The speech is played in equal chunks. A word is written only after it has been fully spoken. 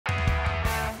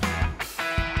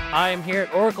I am here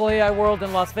at Oracle AI World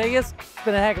in Las Vegas. It's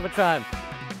been a heck of a time.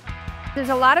 There's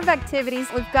a lot of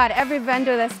activities. We've got every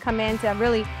vendor that's come in to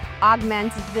really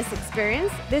augment this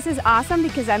experience. This is awesome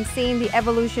because I'm seeing the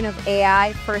evolution of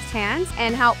AI firsthand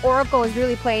and how Oracle is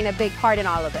really playing a big part in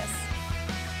all of this.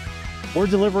 We're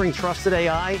delivering trusted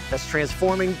AI that's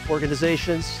transforming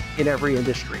organizations in every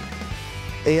industry.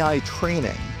 AI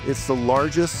training is the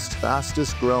largest,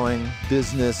 fastest growing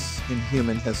business in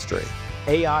human history.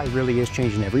 AI really is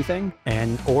changing everything,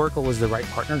 and Oracle is the right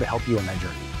partner to help you on that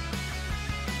journey.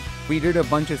 We did a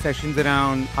bunch of sessions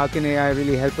around how can AI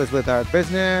really help us with our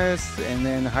business, and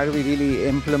then how do we really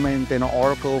implement an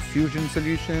Oracle Fusion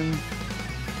solution.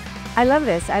 I love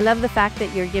this. I love the fact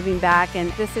that you're giving back,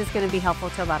 and this is going to be helpful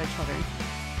to a lot of children.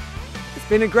 It's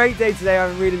been a great day today.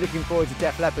 I'm really looking forward to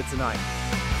Def Leppard tonight.